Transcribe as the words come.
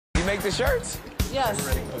make the shirts? Yes,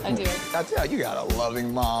 I do. I tell you, you got a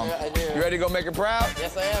loving mom. Yeah, I do. You ready to go make her proud?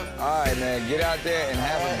 Yes, I am. All right, man. Get out there and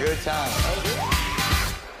have a good time.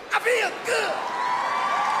 I feel good.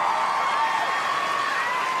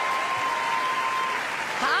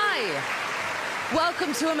 Hi.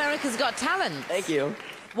 Welcome to America's Got Talent. Thank you.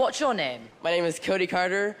 What's your name? My name is Cody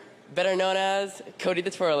Carter, better known as Cody the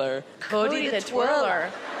Twirler. Cody the Twirler.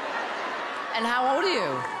 And how old are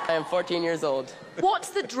you? I am 14 years old. What's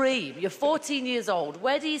the dream? You're 14 years old.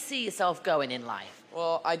 Where do you see yourself going in life?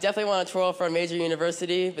 Well, I definitely want to twirl for a major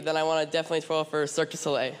university, but then I want to definitely twirl for Cirque du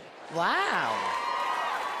Soleil. Wow.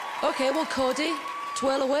 Okay, well, Cody,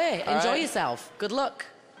 twirl away. All Enjoy right. yourself. Good luck.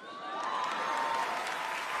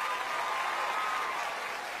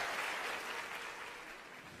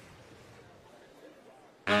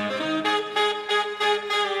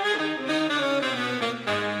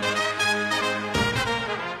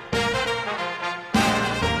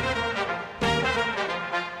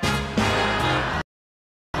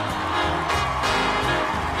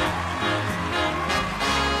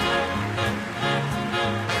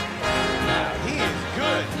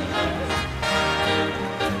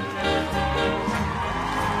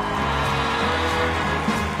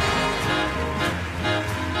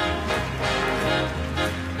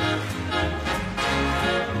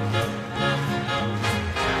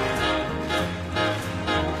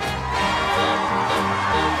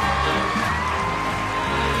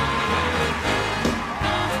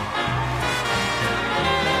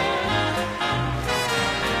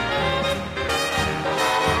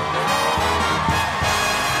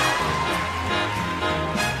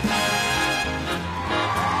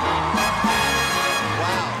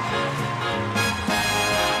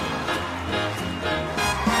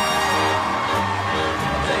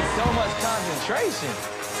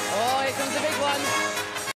 Oh, here comes the big one.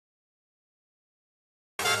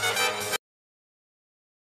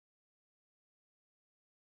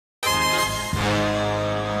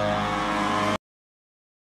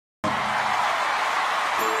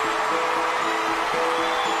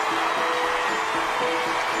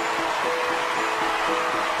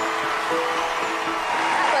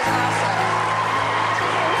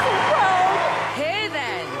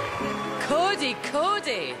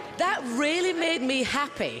 Cody, that really made me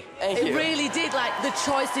happy. Thank you. It really did, like the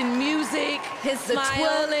choice in music, his the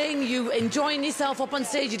smile. twirling, you enjoying yourself up on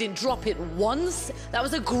stage, you didn't drop it once. That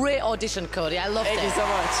was a great audition, Cody. I loved it. Thank you so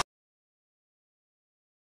much.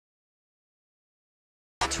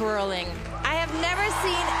 Twirling. I have never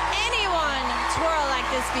seen anyone twirl like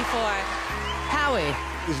this before. Howie.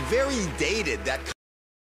 It was very dated, that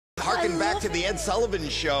harken back to the Ed Sullivan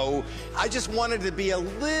Show. I just wanted to be a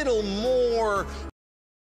little more...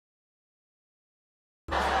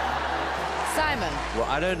 Simon. Well,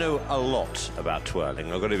 I don't know a lot about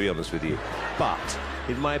twirling, I've got to be honest with you. But,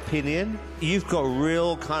 in my opinion, you've got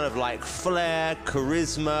real kind of like flair,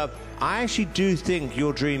 charisma. I actually do think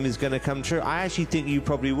your dream is going to come true. I actually think you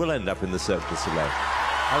probably will end up in the Cirque du Soleil. I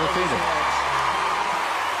have a feeling.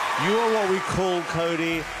 You are what we call,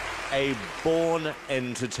 Cody, a born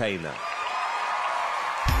entertainer.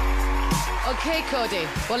 Okay, Cody.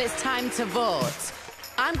 Well, it's time to vote.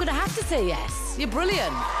 I'm going to have to say yes. You're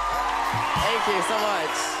brilliant. Thank you so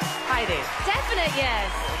much. Heidi. Definite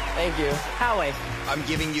yes. Thank you. Howie. I'm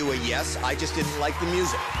giving you a yes, I just didn't like the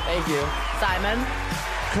music. Thank you. Simon.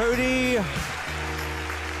 Cody,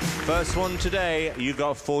 first one today, you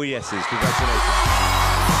got 4 yeses. Congratulations.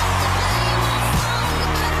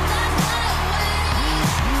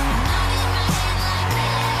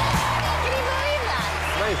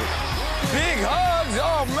 Big hugs,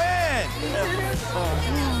 oh man!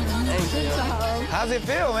 Thank you. How's it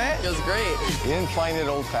feel, man? It was great. You didn't find it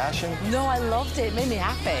old-fashioned? No, I loved it. It made me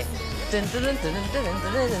happy.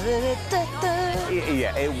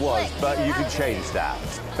 Yeah, it was, but you could change that.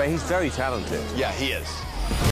 But he's very talented. Yeah, he is.